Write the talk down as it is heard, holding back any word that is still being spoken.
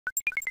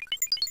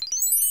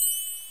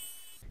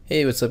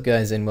Hey, what's up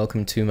guys, and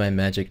welcome to my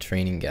magic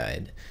training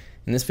guide.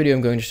 In this video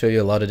I'm going to show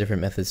you a lot of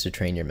different methods to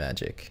train your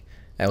magic.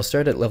 I will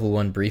start at level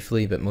 1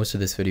 briefly, but most of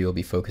this video will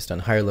be focused on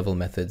higher level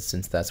methods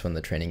since that's when the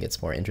training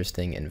gets more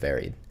interesting and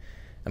varied.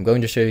 I'm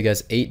going to show you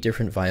guys 8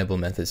 different viable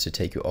methods to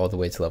take you all the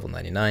way to level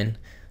 99,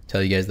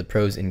 tell you guys the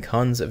pros and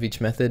cons of each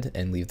method,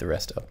 and leave the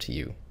rest up to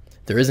you.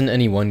 There isn't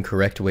any one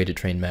correct way to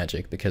train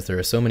magic because there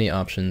are so many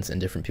options and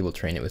different people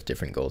train it with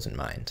different goals in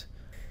mind.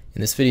 In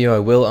this video I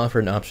will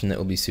offer an option that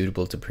will be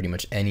suitable to pretty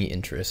much any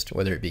interest,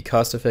 whether it be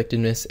cost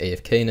effectiveness,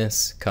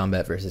 AFK-ness,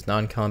 combat versus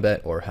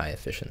non-combat, or high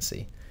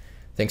efficiency.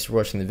 Thanks for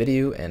watching the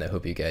video, and I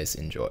hope you guys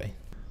enjoy.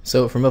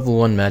 So from level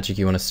 1 magic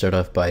you want to start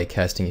off by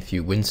casting a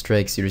few wind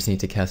strikes. You just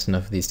need to cast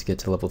enough of these to get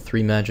to level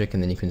 3 magic,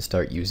 and then you can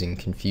start using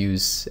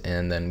confuse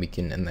and then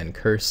weaken and then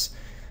curse.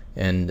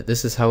 And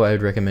this is how I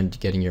would recommend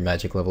getting your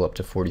magic level up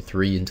to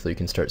 43 until you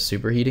can start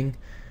superheating.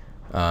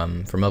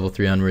 From level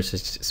 3 onwards,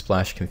 just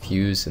splash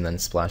confuse and then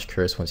splash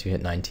curse once you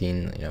hit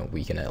 19,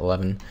 weaken at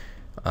 11.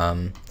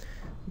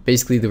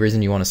 Basically the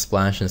reason you want to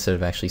splash instead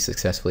of actually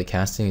successfully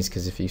casting is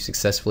because if you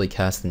successfully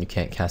cast, then you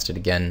can't cast it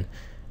again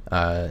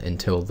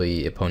until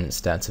the opponent's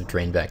stats have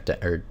drained back,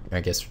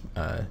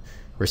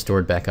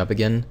 restored back up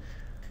again.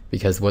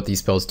 Because what these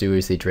spells do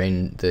is they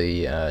drain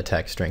the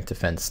attack, strength,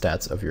 defense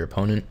stats of your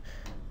opponent.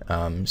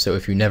 So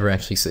if you never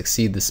actually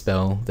succeed the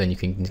spell, then you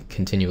can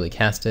continually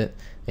cast it,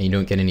 and you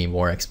don't get any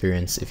more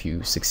experience if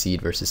you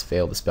succeed versus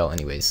fail the spell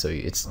anyways, so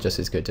it's just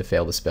as good to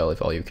fail the spell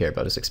if all you care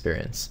about is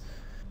experience.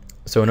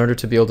 So in order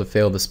to be able to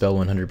fail the spell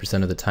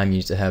 100% of the time, you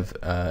need to have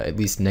at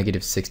least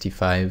negative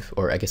 65,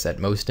 or I guess at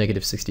most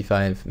negative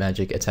 65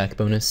 magic attack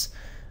bonus.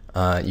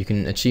 You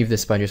can achieve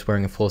this by just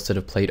wearing a full set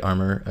of plate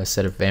armor, a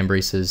set of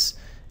vambraces,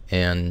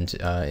 and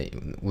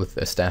with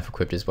a staff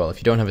equipped as well. If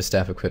you don't have a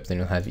staff equipped, then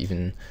you'll have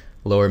even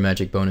lower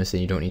magic bonus,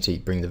 and you don't need to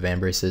bring the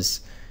vambraces.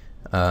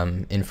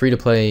 In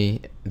free-to-play,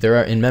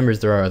 in members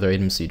there are other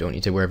items, so you don't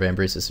need to wear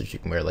vambraces, so you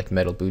can wear like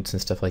metal boots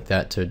and stuff like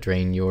that to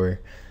drain your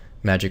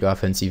magic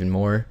offense even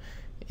more.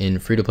 In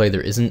free-to-play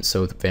there isn't,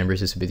 so the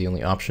vambraces would be the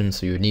only option,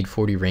 so you would need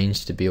 40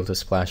 range to be able to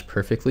splash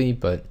perfectly,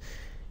 but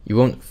you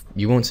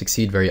won't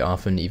succeed very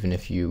often even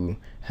if you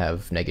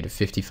have negative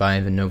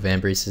 55 and no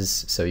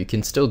vambraces, so you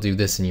can still do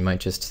this and you might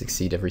just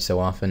succeed every so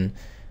often.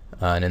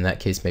 And in that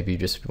case, maybe you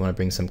just want to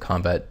bring some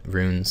combat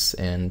runes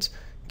and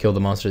kill the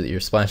monster that you're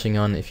splashing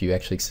on if you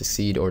actually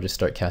succeed, or just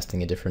start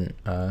casting a different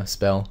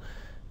spell.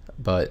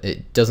 But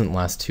it doesn't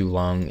last too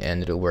long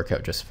and it'll work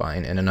out just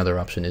fine. And another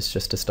option is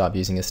just to stop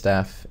using a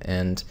staff,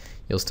 and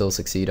you'll still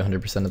succeed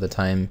 100% of the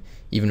time,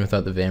 even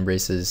without the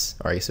vambraces,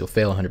 or I guess you'll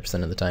fail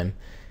 100% of the time,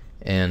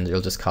 and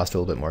it'll just cost a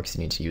little bit more because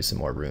you need to use some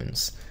more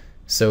runes.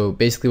 So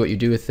basically what you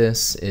do with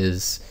this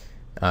is,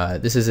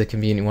 this is a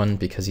convenient one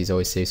because he's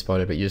always safe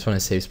spotted, but you just want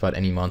to safe spot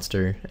any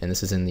monster, and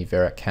this is in the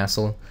Barrage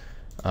castle.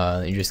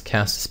 You just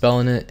cast a spell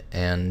in it,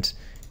 and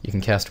you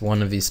can cast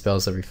one of these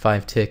spells every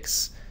 5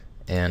 ticks,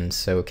 and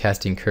so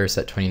casting curse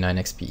at 29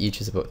 XP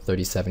each is about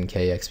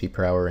 37k XP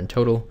per hour in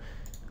total.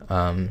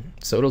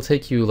 So it'll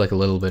take you like a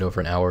little bit over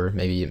an hour,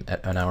 maybe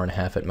an hour and a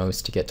half at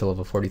most, to get to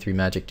level 43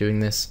 magic doing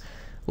this.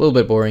 A little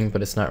bit boring,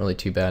 but it's not really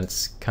too bad.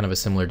 It's kind of a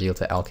similar deal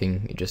to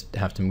alching, you just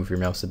have to move your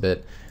mouse a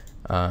bit.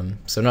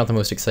 So not the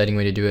most exciting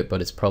way to do it,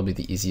 but it's probably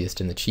the easiest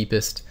and the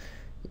cheapest.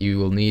 You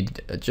will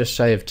need just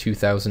shy of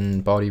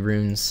 2,000 body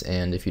runes,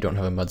 and if you don't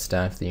have a mud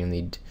staff, then you'll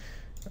need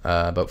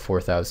about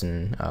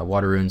 4,000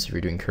 water runes if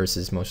you're doing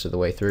curses most of the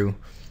way through.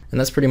 And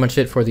that's pretty much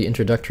it for the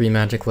introductory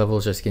magic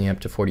levels, just getting up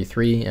to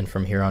 43, and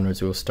from here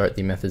onwards we will start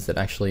the methods that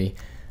actually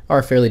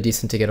are fairly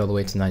decent to get all the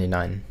way to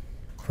 99.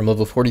 From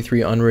level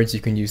 43 onwards, you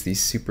can use the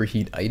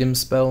Superheat item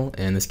spell,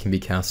 and this can be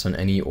cast on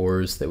any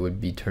ores that would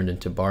be turned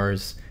into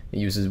bars. It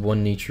uses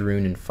 1 nature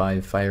rune and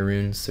 5 fire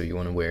runes, so you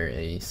want to wear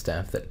a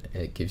staff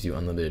that gives you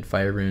unlimited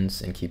fire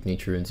runes and keep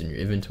nature runes in your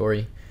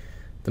inventory.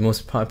 The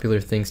most popular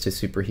things to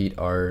superheat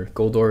are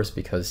gold ores,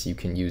 because you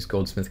can use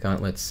goldsmith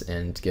gauntlets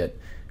and get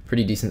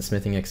pretty decent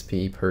smithing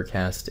XP per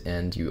cast,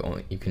 and you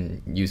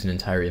can use an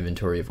entire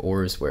inventory of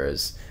ores,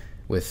 whereas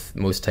with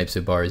most types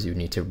of bars you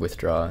need to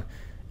withdraw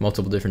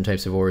multiple different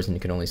types of ores, and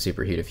you can only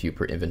superheat a few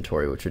per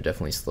inventory, which would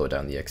definitely slow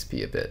down the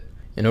XP a bit.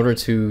 In order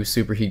to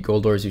superheat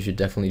gold ores, you should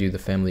definitely do the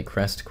family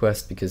crest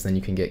quest, because then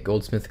you can get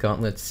goldsmith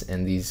gauntlets,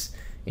 and these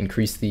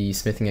increase the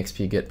smithing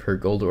XP you get per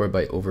gold ore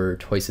by over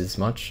twice as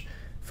much,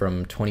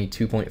 from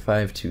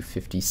 22.5 to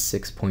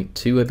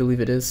 56.2 I believe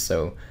it is,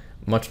 so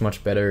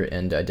much better,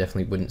 and I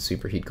definitely wouldn't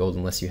superheat gold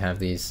unless you have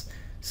these.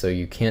 So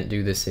you can't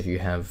do this if you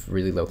have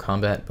really low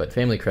combat, but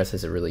family crest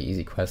is a really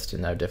easy quest,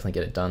 and I would definitely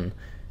get it done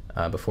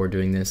before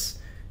doing this.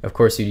 Of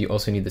course, you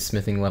also need the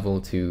smithing level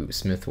to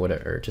smelt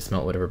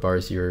whatever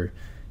bars you're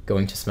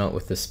going to smelt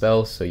with this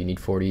spell, so you need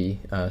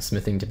 40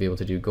 smithing to be able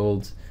to do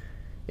gold.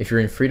 If you're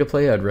in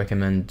free-to-play, I'd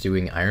recommend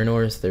doing iron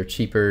ores. They're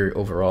cheaper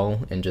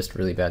overall and just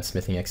really bad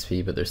smithing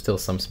XP, but there's still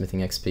some smithing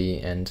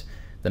XP, and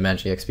the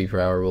magic XP per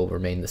hour will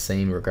remain the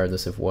same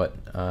regardless of what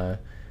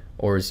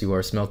ores you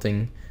are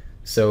smelting.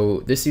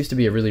 So this used to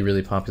be a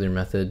really popular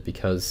method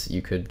because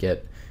you could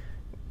get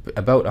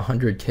about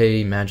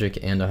 100k magic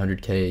and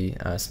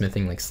 100k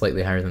smithing, like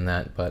slightly higher than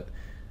that, but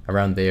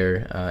around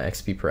there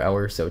XP per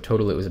hour. So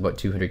total it was about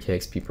 200k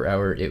XP per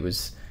hour. It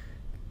was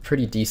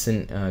pretty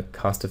decent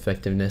cost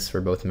effectiveness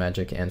for both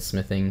magic and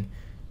smithing,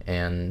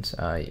 and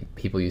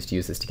people used to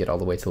use this to get all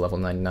the way to level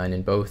 99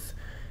 in both.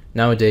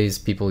 Nowadays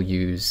people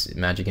use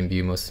magic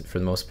imbue for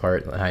the most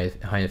part. High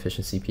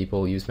efficiency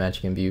people use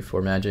magic imbue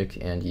for magic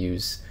and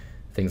use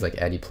things like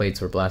addy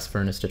plates or blast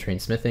furnace to train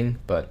smithing,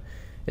 but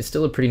it's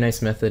still a pretty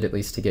nice method, at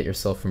least to get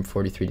yourself from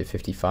 43 to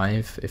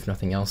 55, if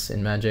nothing else,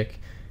 in magic.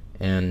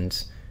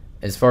 And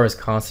as far as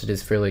cost, it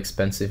is fairly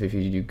expensive if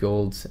you do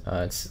gold.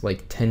 It's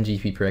like 10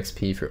 GP per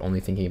XP if you're only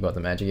thinking about the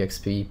magic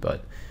XP,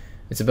 but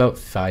it's about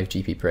 5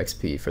 GP per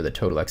XP for the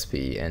total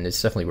XP, and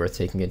it's definitely worth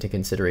taking into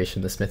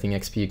consideration the smithing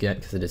XP you get,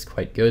 because it is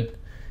quite good.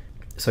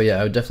 So yeah,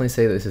 I would definitely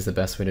say that this is the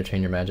best way to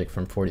train your magic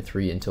from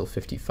 43 until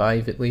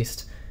 55 at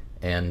least,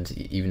 and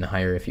even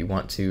higher if you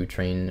want to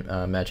train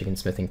magic and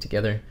smithing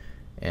together.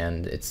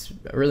 And it's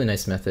a really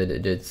nice method.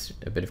 It is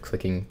a bit of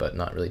clicking, but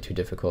not really too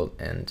difficult,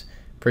 and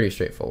pretty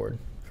straightforward.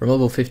 From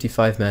level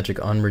 55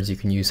 magic onwards, you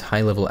can use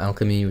high level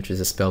alchemy, which is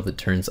a spell that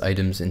turns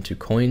items into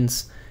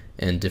coins,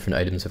 and different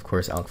items of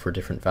course alch for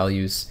different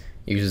values.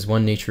 It uses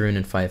 1 nature rune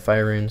and 5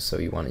 fire runes, so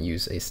you want to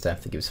use a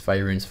staff that gives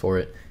fire runes for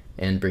it,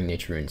 and bring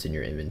nature runes in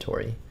your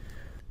inventory.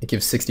 It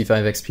gives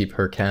 65 XP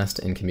per cast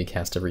and can be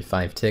cast every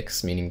 5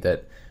 ticks, meaning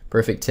that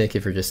perfect tick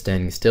if you're just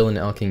standing still in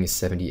alching is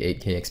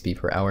 78k XP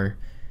per hour.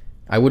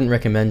 I wouldn't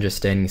recommend just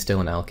standing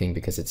still in alching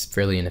because it's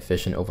fairly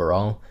inefficient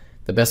overall.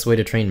 The best way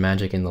to train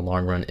magic in the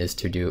long run is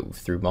to do it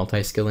through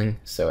multi-skilling.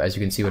 So as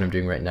you can see what I'm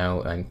doing right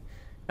now, I'm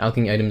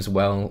alching items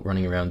while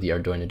running around the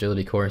RUNE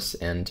agility course,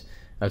 and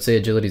I would say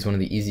agility is one of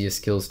the easiest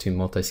skills to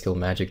multi-skill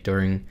magic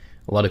during.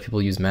 A lot of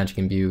people use magic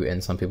imbue,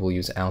 and some people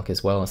use alch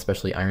as well,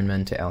 especially Iron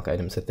Men, to alch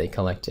items that they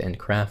collect and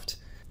craft.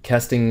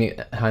 Casting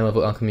high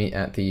level alchemy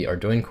at the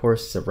RUNE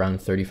course is around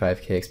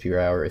 35k XP per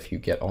hour if you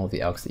get all of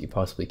the alchs that you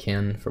possibly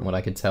can, from what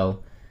I could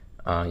tell.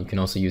 You can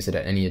also use it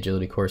at any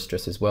agility course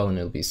just as well, and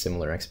it'll be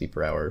similar XP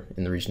per hour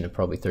in the region of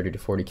probably 30 to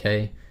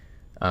 40k.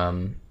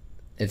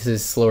 This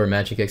is slower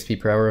magic XP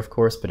per hour, of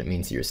course, but it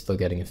means you're still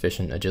getting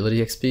efficient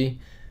agility XP.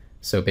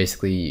 So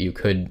basically you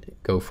could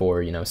go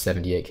for,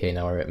 78k an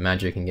hour at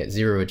magic and get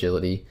 0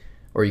 agility,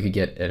 or you could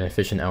get an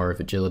efficient hour of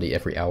agility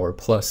every hour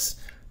plus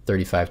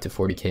 35 to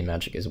 40k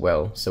magic as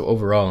well. So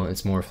overall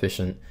it's more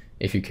efficient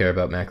if you care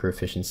about macro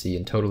efficiency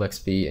and total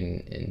XP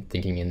and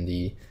thinking in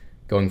the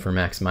going for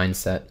max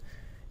mindset.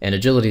 And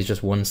agility is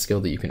just one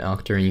skill that you can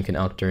alch during. You can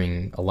alch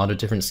during a lot of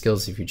different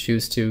skills if you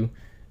choose to.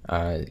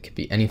 It could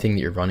be anything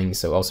that you're running,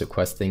 so also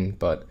questing,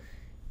 but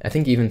I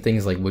think even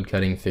things like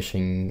woodcutting,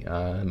 fishing,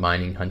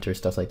 mining, hunter,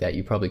 stuff like that,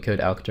 you probably could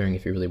alch during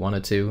if you really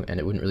wanted to, and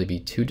it wouldn't really be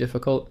too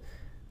difficult.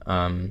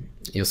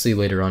 You'll see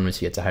later on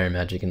once you get to higher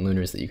magic and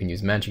lunars that you can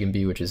use magic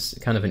imbue, which is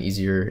kind of an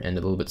easier and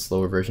a little bit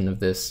slower version of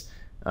this,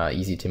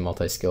 easy to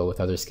multi-skill with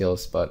other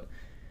skills, but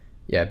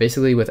yeah,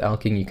 basically with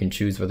alching you can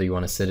choose whether you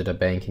want to sit at a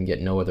bank and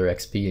get no other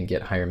XP and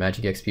get higher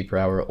magic XP per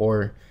hour,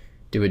 or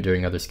do it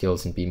during other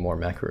skills and be more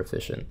macro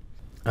efficient.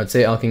 I would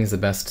say alching is the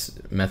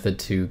best method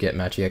to get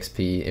magic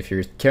XP if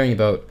you're caring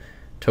about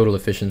total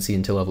efficiency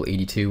until level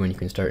 82 when you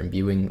can start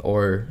imbuing,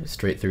 or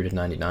straight through to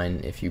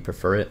 99 if you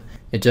prefer it.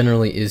 It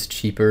generally is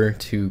cheaper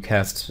to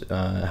cast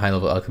high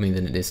level alchemy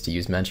than it is to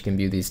use magic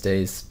imbue these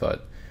days,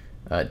 but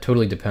it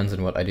totally depends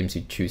on what items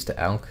you choose to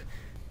alch.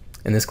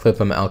 In this clip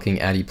I'm alching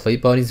addy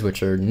plate bodies,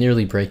 which are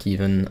nearly break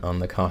even on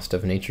the cost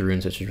of nature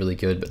runes, which is really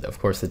good, but of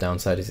course the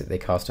downside is that they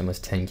cost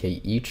almost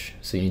 10k each,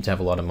 so you need to have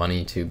a lot of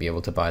money to be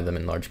able to buy them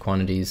in large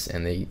quantities,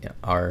 and they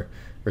are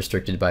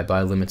restricted by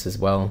buy limits as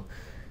well.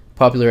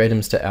 Popular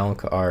items to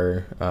alch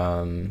are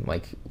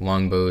like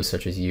longbows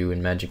such as yew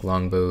and magic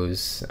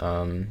longbows,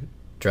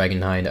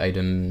 dragonhide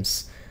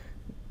items,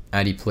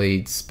 addy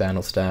plates,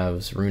 battle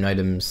staves, rune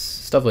items,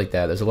 stuff like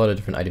that. There's a lot of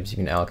different items you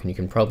can alch, and you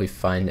can probably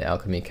find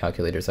alchemy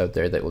calculators out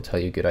there that will tell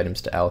you good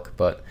items to alch,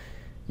 but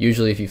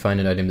usually if you find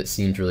an item that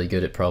seems really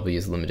good, it probably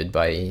is limited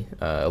by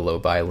a low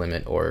buy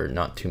limit or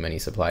not too many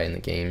supply in the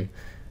game.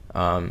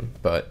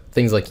 But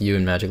things like yew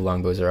and magic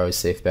longbows are always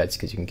safe bets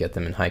because you can get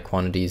them in high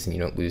quantities and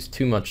you don't lose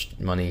too much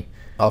money.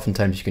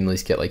 Oftentimes you can at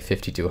least get like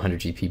 50 to 100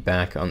 GP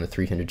back on the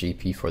 300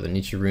 GP for the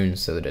nature rune,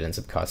 so that it ends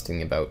up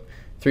costing about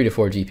 3 to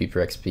 4 GP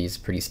per XP is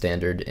pretty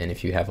standard, and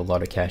if you have a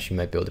lot of cash you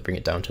might be able to bring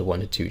it down to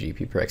 1 to 2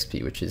 GP per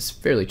XP, which is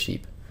fairly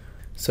cheap.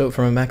 So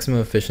from a maximum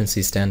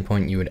efficiency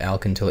standpoint, you would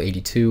alch until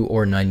 82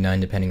 or 99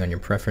 depending on your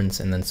preference,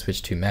 and then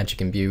switch to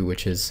magic imbue,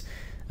 which is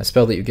a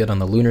spell that you get on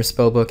the lunar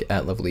spellbook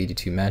at level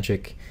 82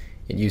 magic.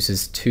 It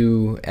uses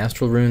 2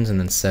 astral runes and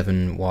then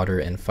 7 water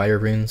and fire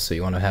runes, so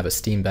you want to have a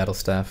steam battle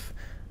staff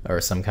or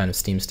some kind of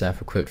steam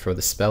staff equipped for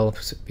the spell,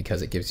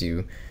 because it gives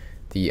you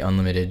the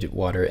unlimited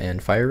water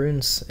and fire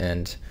runes,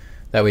 and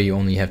that way you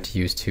only have to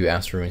use 2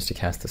 astral runes to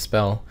cast the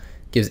spell.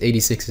 It gives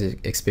 86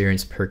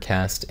 experience per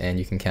cast, and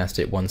you can cast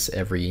it once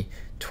every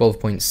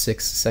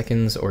 12.6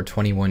 seconds or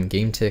 21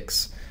 game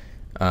ticks.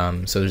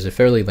 So there's a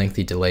fairly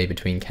lengthy delay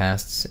between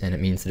casts, and it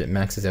means that it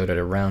maxes out at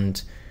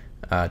around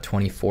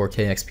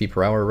 24k XP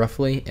per hour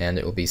roughly, and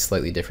it will be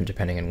slightly different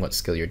depending on what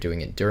skill you're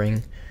doing it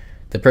during.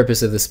 The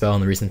purpose of the spell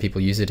and the reason people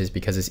use it is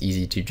because it's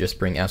easy to just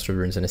bring astral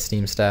runes and a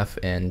steam staff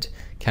and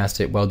cast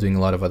it while doing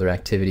a lot of other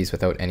activities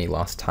without any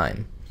lost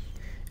time.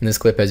 In this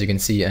clip, as you can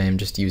see, I am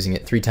just using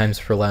it 3 times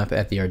per lap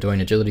at the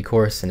RUNE agility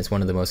course, and it's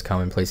one of the most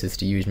common places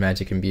to use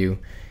magic imbue.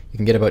 You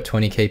can get about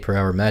 20k per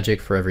hour magic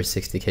for every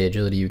 60k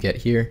agility you get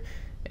here,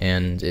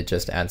 and it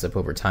just adds up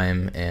over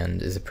time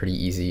and is a pretty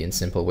easy and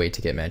simple way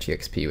to get magic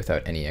XP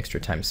without any extra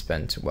time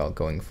spent while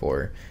going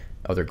for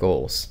other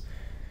goals.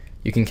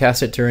 You can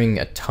cast it during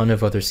a ton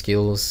of other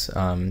skills.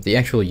 The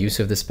actual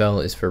use of the spell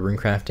is for rune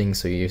crafting,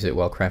 so you use it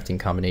while crafting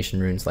combination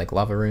runes like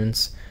lava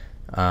runes.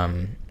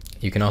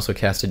 You can also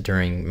cast it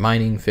during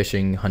mining,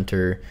 fishing,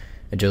 hunter,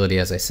 agility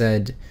as I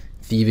said,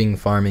 thieving,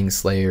 farming,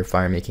 slayer,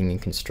 fire making,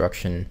 and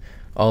construction.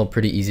 All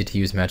pretty easy to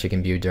use magic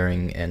imbue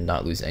during and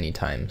not lose any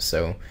time.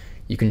 So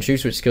you can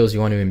choose which skills you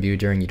want to imbue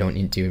during. You don't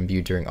need to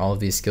imbue during all of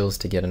these skills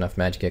to get enough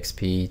magic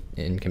XP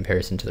in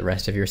comparison to the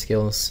rest of your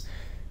skills.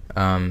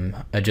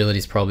 Agility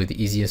is probably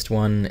the easiest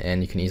one,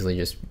 and you can easily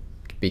just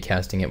be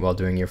casting it while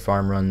doing your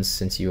farm runs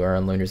since you are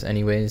unloaders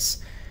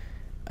anyways.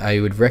 I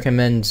would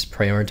recommend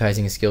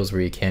prioritizing skills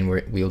where you can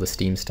wield a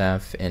steam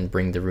staff and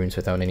bring the runes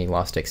without any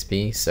lost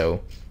XP.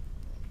 So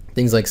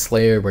things like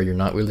Slayer, where you're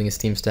not wielding a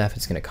steam staff,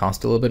 it's going to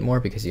cost a little bit more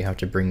because you have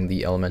to bring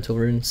the elemental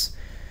runes.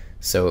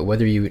 So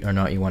whether you or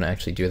not you want to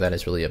actually do that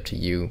is really up to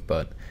you,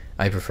 but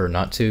I prefer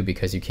not to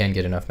because you can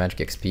get enough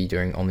magic XP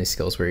during only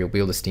skills where you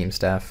wield a steam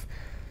staff.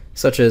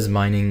 Such as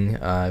mining.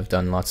 I've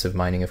done lots of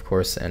mining, of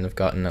course, and I've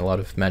gotten a lot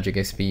of magic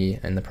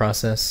XP in the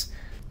process.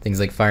 Things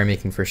like fire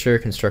making for sure.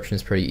 Construction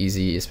is pretty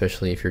easy,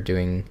 especially if you're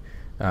doing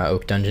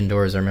oak dungeon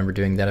doors. I remember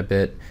doing that a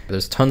bit.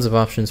 There's tons of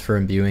options for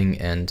imbuing,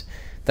 and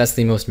that's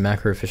the most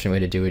macro efficient way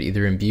to do it.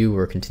 Either imbue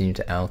or continue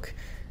to alch.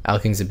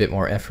 Alching's a bit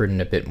more effort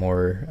and a bit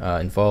more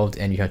involved,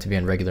 and you have to be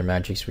on regular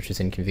magics, which is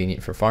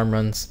inconvenient for farm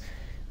runs.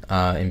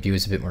 Imbue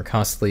is a bit more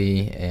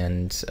costly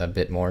and a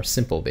bit more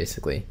simple,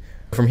 basically.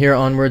 From here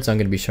onwards, I'm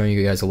going to be showing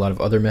you guys a lot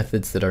of other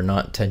methods that are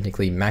not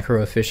technically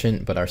macro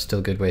efficient, but are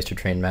still good ways to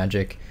train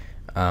magic.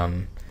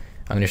 I'm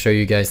going to show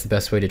you guys the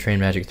best way to train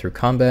magic through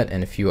combat,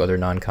 and a few other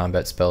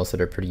non-combat spells that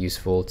are pretty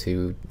useful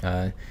to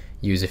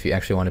use if you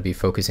actually want to be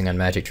focusing on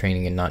magic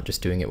training and not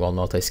just doing it while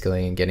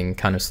multi-skilling and getting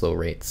kind of slow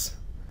rates.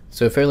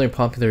 So a fairly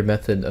popular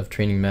method of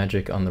training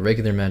magic on the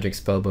regular magic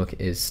spellbook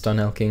is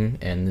Stun-alching,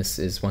 and this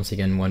is once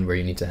again one where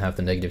you need to have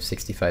the negative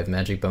 65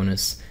 magic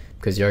bonus,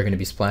 because you are going to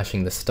be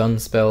splashing the stun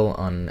spell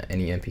on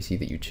any NPC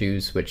that you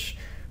choose, which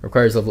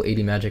requires level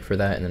 80 magic for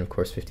that, and then of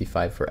course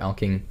 55 for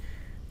alching.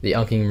 The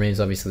alching rate is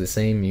obviously the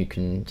same. You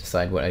can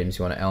decide what items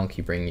you want to alch.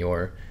 You bring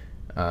your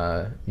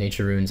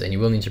nature runes, and you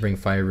will need to bring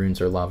fire runes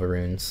or lava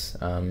runes,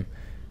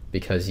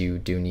 because you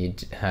do need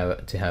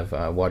to have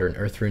water and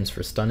earth runes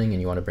for stunning,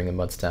 and you want to bring a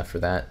mud staff for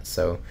that.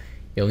 So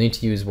you'll need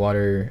to use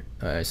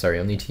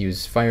you'll need to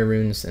use fire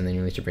runes, and then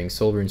you'll need to bring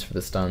soul runes for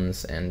the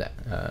stuns and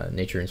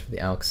nature runes for the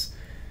alchs.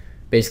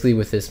 Basically,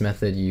 with this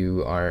method,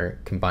 you are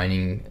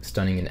combining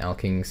stunning and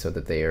alching so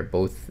that they are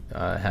both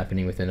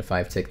happening within a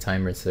 5-tick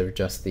timer instead of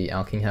just the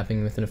alching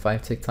happening within a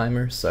 5-tick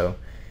timer. So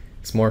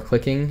it's more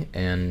clicking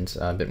and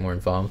a bit more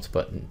involved,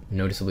 but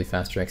noticeably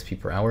faster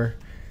XP per hour.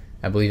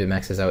 I believe it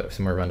maxes out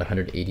somewhere around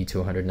 180 to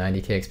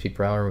 190k XP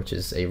per hour, which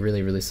is a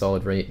really, really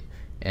solid rate.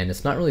 And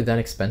it's not really that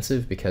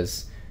expensive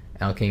because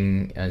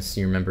alching, as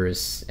you remember,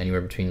 is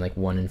anywhere between like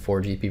 1 and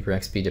 4 GP per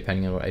XP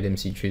depending on what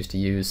items you choose to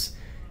use.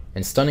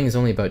 And stunning is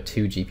only about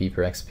 2 GP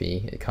per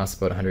XP. It costs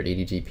about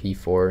 180 GP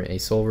for a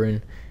soul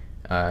rune,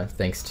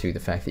 thanks to the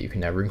fact that you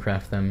can now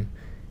runecraft them,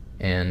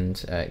 and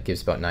it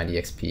gives about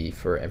 90 XP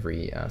for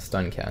every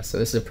stun cast. So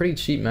this is a pretty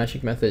cheap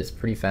magic method. It's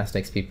pretty fast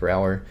XP per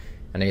hour,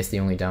 and I guess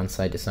the only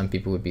downside to some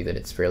people would be that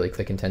it's fairly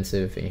click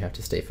intensive and you have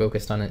to stay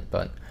focused on it,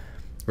 but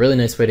really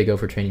nice way to go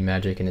for training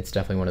magic, and it's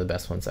definitely one of the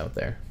best ones out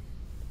there.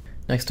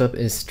 Next up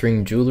is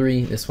string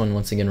jewellery. This one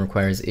once again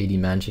requires 80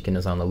 magic and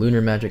is on the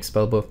lunar magic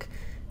spellbook.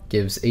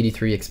 Gives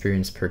 83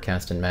 experience per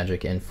cast in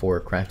magic and 4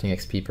 crafting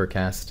XP per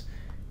cast,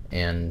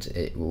 and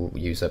it will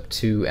use up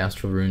 2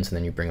 astral runes, and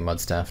then you bring a mud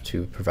staff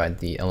to provide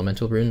the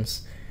elemental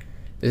runes.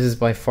 This is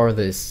by far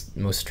the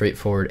most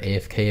straightforward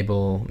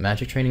AFK-able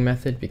magic training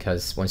method,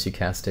 because once you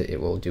cast it,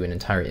 it will do an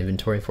entire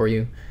inventory for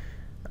you.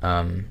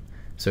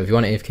 So if you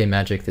want AFK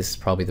magic, this is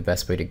probably the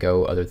best way to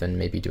go, other than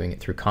maybe doing it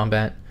through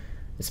combat.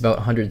 It's about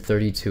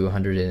 130 to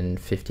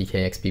 150k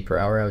XP per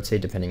hour, I would say,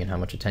 depending on how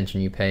much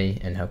attention you pay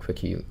and how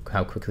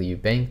quickly you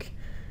bank.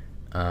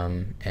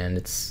 And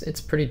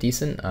it's pretty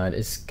decent. It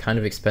is kind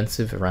of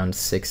expensive, around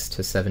 6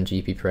 to 7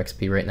 GP per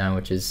XP right now,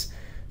 which is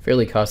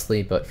fairly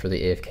costly, but for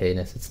the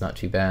AFK-ness, it's not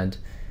too bad.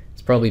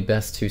 It's probably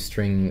best to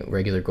string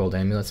regular gold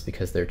amulets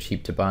because they're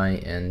cheap to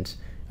buy, and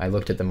I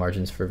looked at the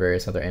margins for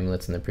various other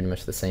amulets and they're pretty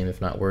much the same,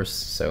 if not worse.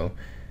 So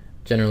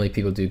generally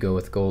people do go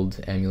with gold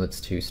amulets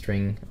to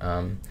string.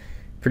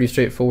 Pretty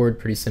straightforward,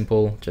 pretty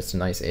simple, just a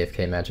nice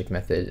AFK magic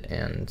method,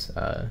 and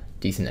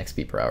decent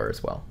XP per hour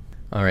as well.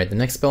 Alright, the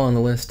next spell on the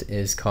list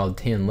is called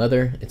Tan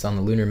Leather. It's on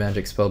the lunar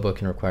magic spellbook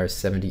and requires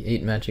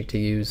 78 magic to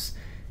use,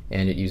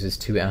 and it uses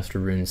 2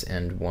 astral runes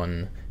and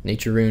 1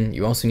 nature rune.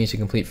 You also need to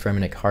complete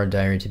Fremennik Hard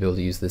Diary to be able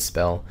to use this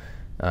spell.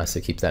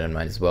 so keep that in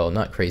mind as well.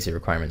 Not crazy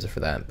requirements for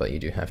that, but you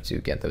do have to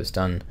get those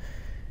done.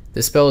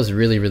 This spell is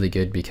really, really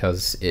good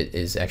because it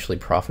is actually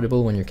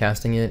profitable when you're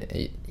casting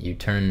it. You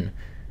turn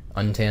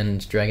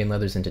untanned dragon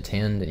leathers into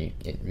tanned, and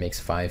it makes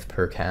 5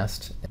 per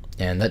cast,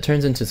 and that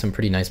turns into some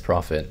pretty nice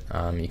profit.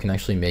 You can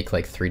actually make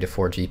like 3 to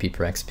 4 GP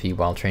per XP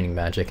while training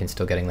magic and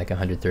still getting like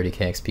 130k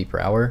XP per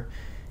hour.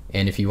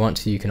 And if you want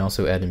to, you can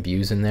also add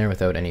imbues in there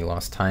without any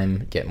lost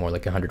time, get more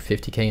like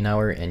 150k an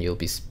hour, and you'll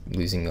be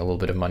losing a little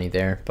bit of money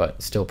there,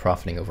 but still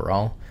profiting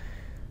overall.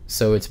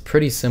 So it's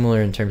pretty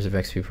similar in terms of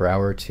XP per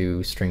hour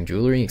to string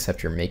jewelry,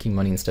 except you're making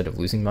money instead of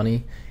losing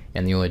money,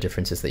 and the only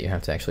difference is that you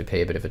have to actually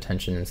pay a bit of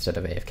attention instead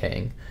of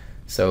AFKing.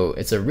 So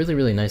it's a really,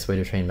 really nice way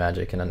to train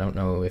magic, and I don't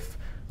know if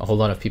a whole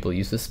lot of people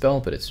use this spell,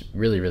 but it's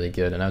really, really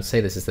good, and I would say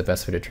this is the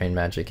best way to train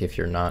magic if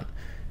you're not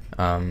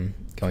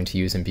going to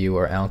use imbue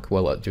or alch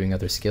while doing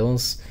other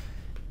skills,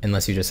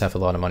 unless you just have a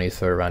lot of money to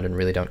throw around and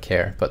really don't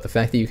care. But the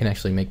fact that you can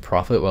actually make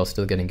profit while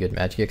still getting good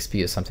magic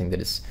XP is something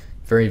that is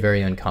very,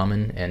 very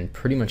uncommon and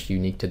pretty much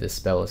unique to this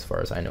spell as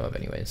far as I know of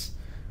anyways.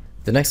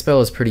 The next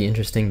spell is pretty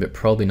interesting, but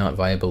probably not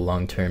viable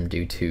long term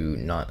due to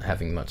not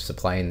having much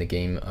supply in the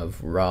game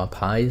of raw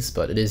pies,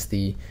 but it is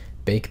the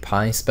Bake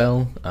Pie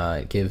spell.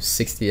 It gives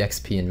 60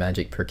 XP in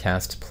magic per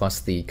cast plus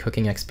the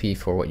cooking XP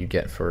for what you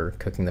get for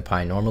cooking the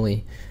pie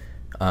normally.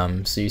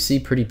 So you see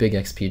pretty big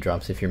XP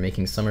drops. If you're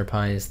making summer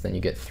pies, then you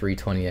get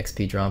 320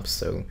 XP drops,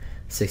 so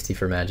 60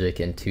 for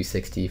magic and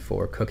 260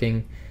 for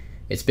cooking.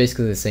 It's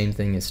basically the same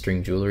thing as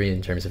string jewelry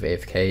in terms of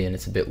AFK, and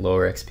it's a bit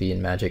lower XP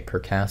in magic per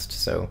cast,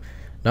 so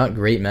not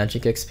great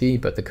magic XP,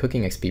 but the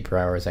cooking XP per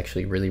hour is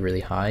actually really, really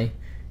high,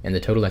 and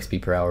the total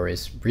XP per hour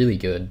is really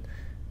good.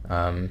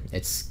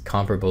 It's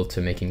comparable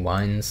to making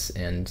wines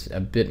and a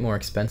bit more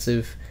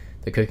expensive.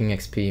 The cooking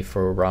XP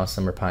for raw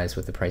summer pies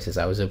with the prices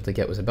I was able to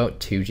get was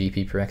about 2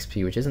 GP per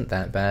XP, which isn't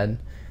that bad.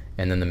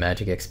 And then the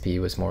magic XP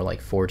was more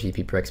like 4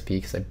 GP per XP,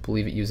 because I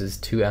believe it uses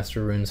 2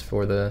 Astral Runes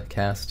for the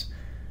cast.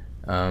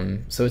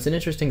 So it's an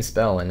interesting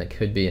spell, and it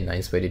could be a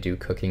nice way to do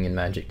cooking and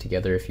magic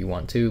together if you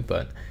want to,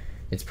 but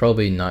it's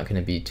probably not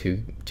going to be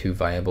too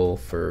viable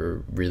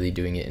for really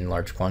doing it in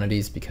large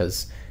quantities,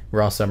 because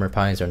raw summer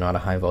pies are not a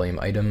high volume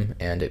item,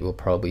 and it will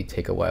probably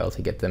take a while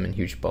to get them in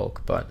huge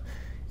bulk, but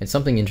it's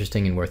something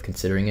interesting and worth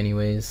considering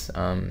anyways.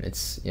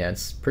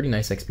 It's pretty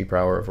nice XP per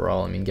hour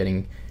overall. I mean,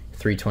 getting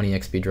 320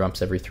 XP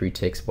drops every 3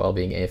 ticks while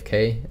being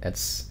AFK,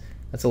 that's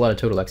a lot of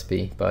total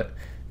XP, but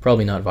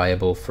probably not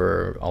viable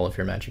for all of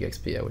your magic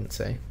XP, I wouldn't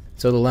say.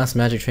 So the last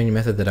magic training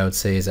method that I would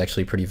say is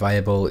actually pretty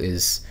viable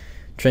is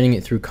training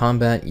it through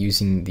combat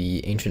using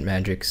the ancient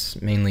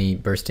magics, mainly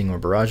bursting or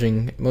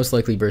barraging. Most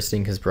likely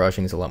bursting, because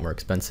barraging is a lot more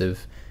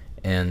expensive,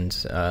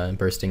 and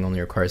bursting only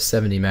requires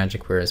 70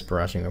 magic, whereas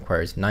barraging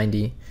requires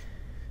 90.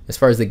 As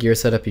far as the gear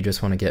setup, you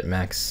just want to get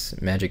max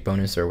magic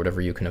bonus or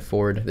whatever you can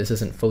afford. This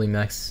isn't fully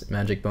max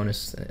magic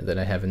bonus that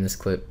I have in this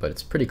clip, but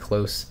it's pretty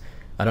close.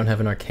 I don't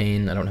have an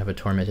arcane, I don't have a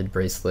tormented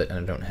bracelet, and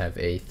I don't have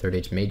a third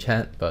age mage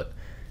hat, but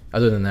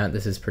other than that,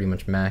 this is pretty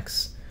much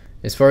max.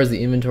 As far as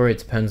the inventory, it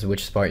depends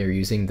which spot you're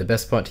using. The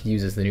best spot to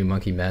use is the new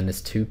Monkey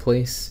Madness 2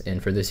 place,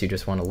 and for this you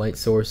just want a light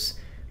source,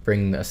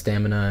 bring a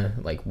stamina,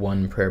 like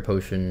 1 prayer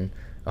potion,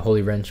 a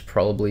holy wrench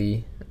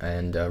probably,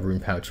 and a rune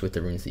pouch with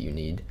the runes that you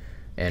need,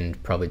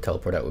 and probably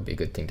teleport out would be a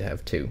good thing to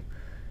have too.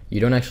 You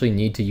don't actually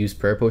need to use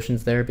prayer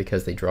potions there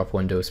because they drop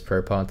 1 dose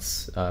prayer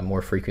pots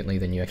more frequently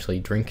than you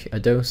actually drink a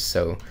dose,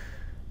 so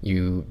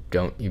you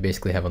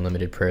basically have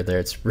unlimited prayer there.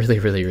 It's really,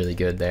 really, really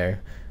good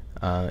there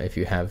if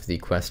you have the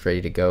quest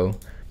ready to go.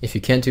 If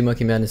you can't do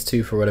Monkey Madness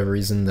 2 for whatever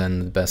reason, then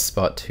the best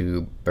spot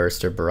to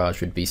burst or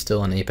barrage would be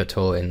still on Ape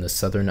Atoll in the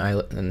southern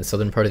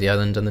part of the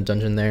island on the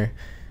dungeon there,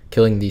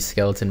 killing these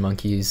skeleton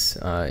monkeys.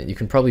 You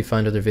can probably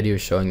find other videos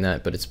showing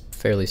that, but it's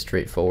fairly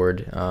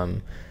straightforward.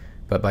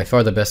 But by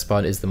far the best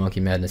spot is the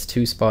Monkey Madness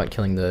 2 spot,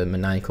 killing the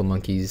maniacal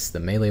monkeys,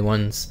 the melee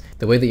ones.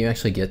 The way that you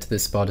actually get to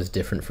this spot is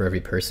different for every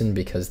person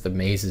because the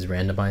maze is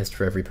randomized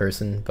for every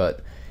person,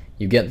 but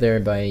you get there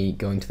by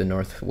going to the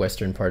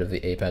northwestern part of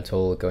the Ape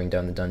Atoll, going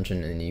down the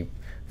dungeon, and you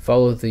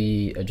follow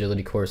the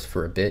agility course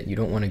for a bit. You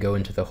don't want to go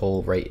into the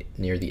hole right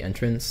near the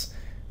entrance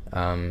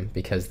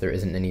because there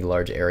isn't any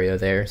large area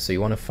there, so you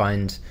want to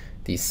find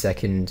the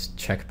second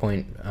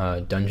checkpoint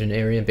dungeon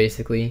area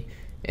basically,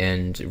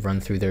 and run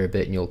through there a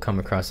bit, and you'll come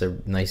across a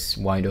nice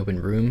wide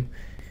open room,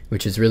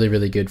 which is really,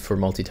 really good for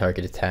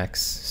multi-target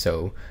attacks,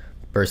 so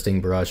bursting,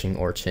 barraging,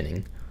 or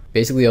chinning.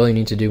 Basically all you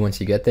need to do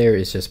once you get there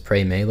is just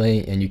pray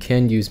melee, and you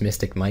can use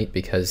Mystic Might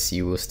because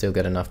you will still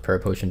get enough prayer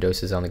potion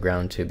doses on the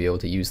ground to be able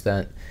to use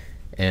that,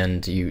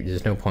 and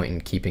there's no point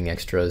in keeping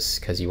extras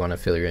because you want to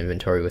fill your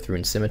inventory with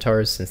rune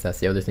scimitars, since that's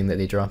the other thing that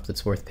they drop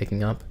that's worth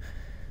picking up.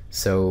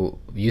 So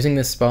using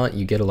this spot,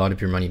 you get a lot of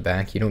your money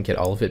back. You don't get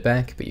all of it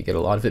back, but you get a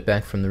lot of it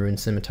back from the rune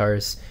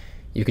scimitars.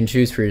 You can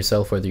choose for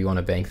yourself whether you want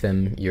to bank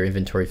them. Your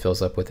inventory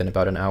fills up within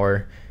about an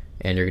hour,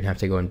 and you're going to have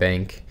to go and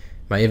bank.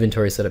 My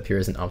inventory setup here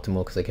isn't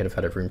optimal because I could have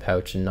had a rune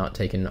pouch and not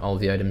taken all of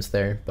the items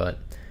there, but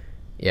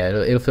yeah,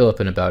 it'll fill up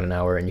in about an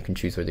hour, and you can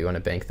choose whether you want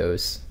to bank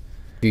those.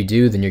 If you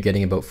do, then you're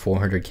getting about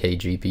 400k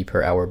GP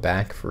per hour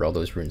back for all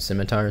those rune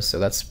scimitars, so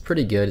that's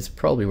pretty good. It's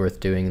probably worth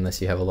doing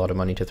unless you have a lot of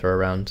money to throw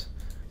around.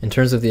 In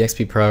terms of the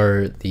XP per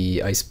hour,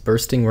 the ice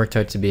bursting worked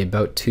out to be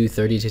about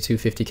 230 to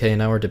 250k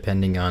an hour,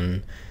 depending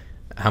on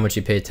how much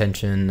you pay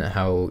attention,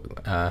 how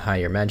high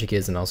your magic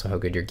is, and also how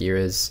good your gear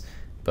is.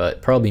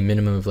 But probably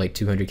minimum of like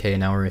 200k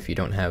an hour if you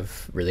don't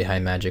have really high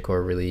magic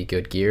or really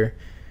good gear.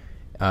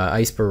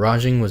 Ice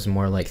barraging was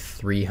more like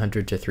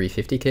 300 to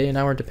 350k an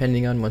hour,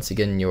 depending on, once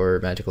again, your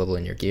magic level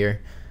and your gear.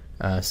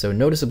 So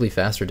noticeably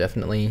faster,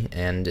 definitely,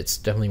 and it's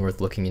definitely worth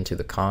looking into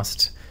the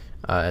cost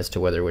as to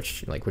whether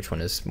which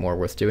one is more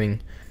worth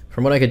doing.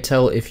 From what I could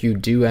tell, if you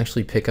do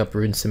actually pick up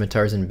rune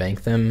scimitars and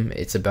bank them,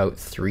 it's about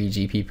 3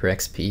 GP per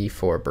XP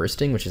for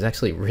bursting, which is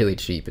actually really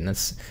cheap. And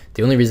that's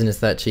the only reason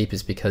it's that cheap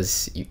is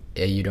because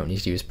A, you don't need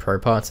to use prayer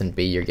pots, and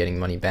B, you're getting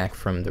money back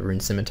from the rune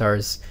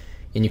scimitars.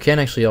 And you can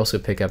actually also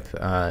pick up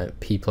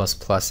P++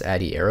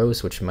 Addy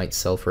arrows, which might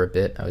sell for a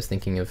bit. I was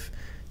thinking of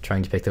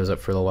trying to pick those up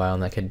for a little while,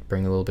 and that could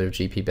bring a little bit of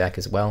GP back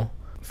as well.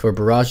 For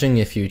barraging,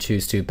 if you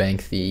choose to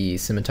bank the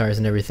scimitars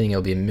and everything,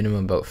 it'll be a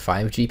minimum about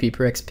 5 GP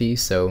per XP,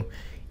 so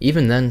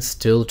even then,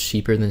 still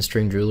cheaper than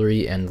string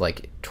jewellery and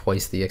like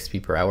twice the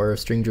XP per hour of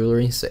string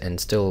jewellery, and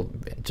still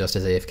just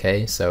as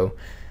AFK, so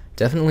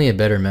definitely a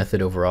better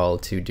method overall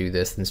to do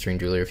this than string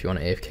jewellery if you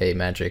want AFK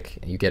magic.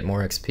 You get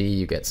more XP,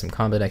 you get some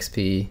combat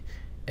XP,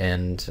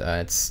 and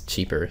it's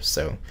cheaper,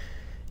 so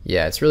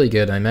yeah, it's really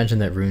good. I imagine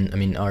that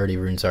already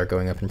runes are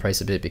going up in price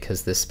a bit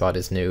because this spot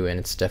is new, and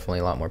it's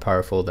definitely a lot more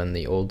powerful than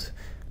the old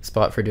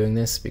spot for doing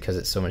this because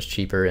it's so much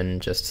cheaper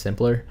and just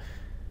simpler.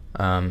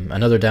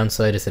 Another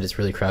downside is that it's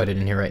really crowded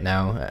in here right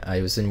now.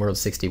 I was in World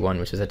 61,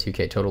 which is a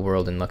 2k total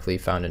world, and luckily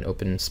found an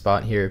open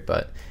spot here,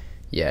 but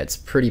yeah, it's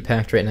pretty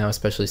packed right now,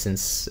 especially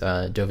since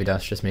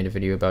Dovidas just made a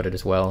video about it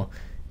as well,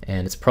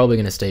 and it's probably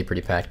going to stay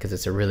pretty packed because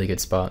it's a really good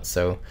spot.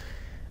 So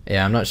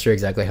yeah, I'm not sure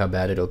exactly how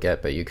bad it'll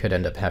get, but you could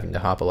end up having to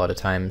hop a lot of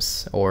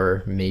times,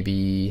 or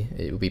maybe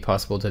it would be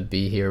possible to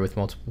be here with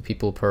multiple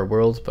people per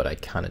world, but I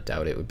kind of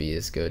doubt it would be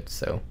as good.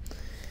 So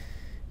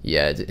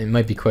yeah, it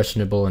might be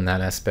questionable in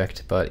that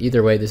aspect, but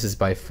either way, this is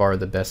by far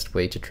the best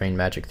way to train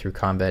magic through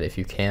combat if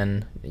you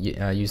can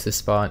use this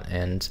spot,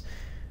 and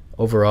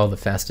overall the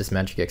fastest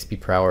magic XP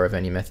per hour of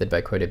any method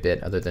by quite a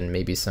bit, other than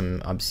maybe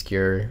some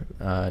obscure,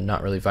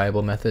 not really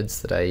viable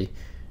methods that I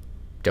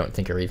don't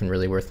think are even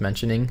really worth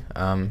mentioning.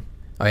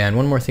 Oh yeah, and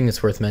one more thing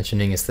that's worth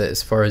mentioning is that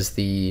as far as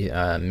the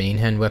main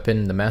hand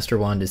weapon, the Master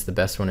Wand is the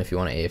best one if you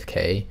want to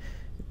AFK.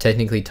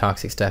 Technically,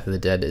 Toxic Staff of the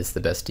Dead is the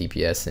best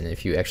DPS, and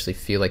if you actually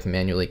feel like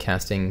manually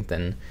casting,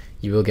 then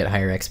you will get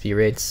higher XP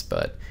rates,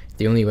 but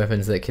the only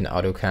weapons that can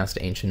auto-cast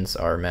Ancients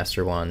are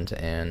Master Wand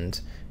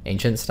and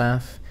Ancient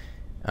Staff.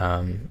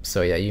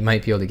 So yeah, you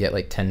might be able to get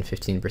like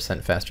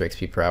 10-15% faster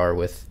XP per hour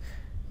with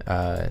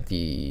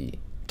the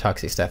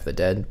Toxic Staff of the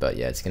Dead, but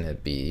yeah, it's going to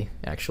be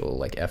actual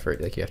like effort,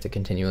 like you have to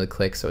continually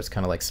click, so it's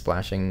kind of like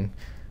splashing,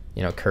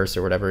 you know, curse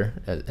or whatever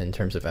in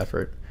terms of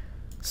effort.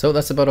 So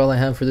that's about all I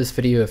have for this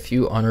video. A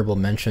few honorable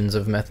mentions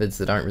of methods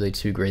that aren't really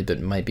too great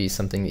but might be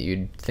something that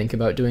you'd think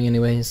about doing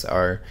anyways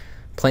are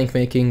plank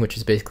making, which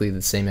is basically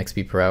the same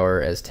XP per hour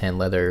as tan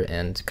leather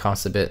and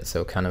costs a bit,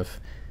 so kind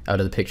of out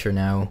of the picture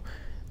now.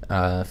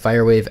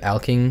 Fire wave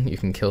alching, you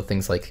can kill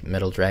things like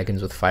metal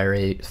dragons with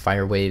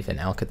fire wave and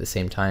alch at the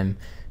same time.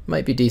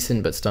 Might be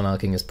decent, but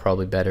stun-alching is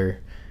probably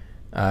better.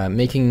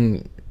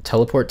 Making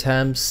teleport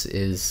tabs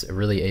is a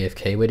really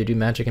AFK way to do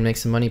magic and make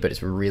some money, but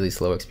it's really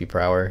slow XP per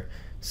hour,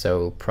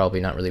 so probably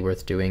not really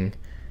worth doing.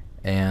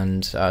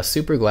 And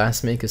super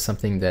glass make is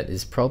something that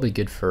is probably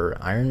good for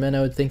Iron Men,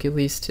 I would think, at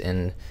least,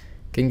 and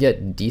can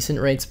get decent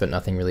rates, but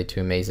nothing really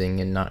too amazing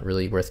and not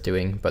really worth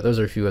doing. But those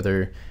are a few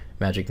other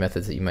magic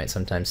methods that you might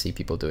sometimes see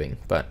people doing.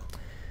 But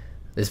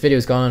this video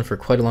has gone on for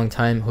quite a long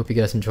time. Hope you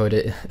guys enjoyed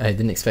it. I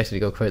didn't expect it to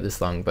go quite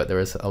this long, but there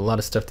was a lot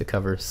of stuff to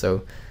cover,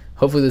 so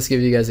hopefully this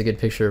gives you guys a good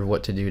picture of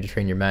what to do to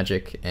train your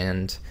magic,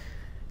 and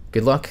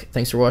good luck.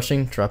 Thanks for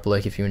watching. Drop a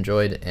like if you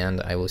enjoyed, and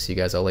I will see you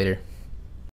guys all later.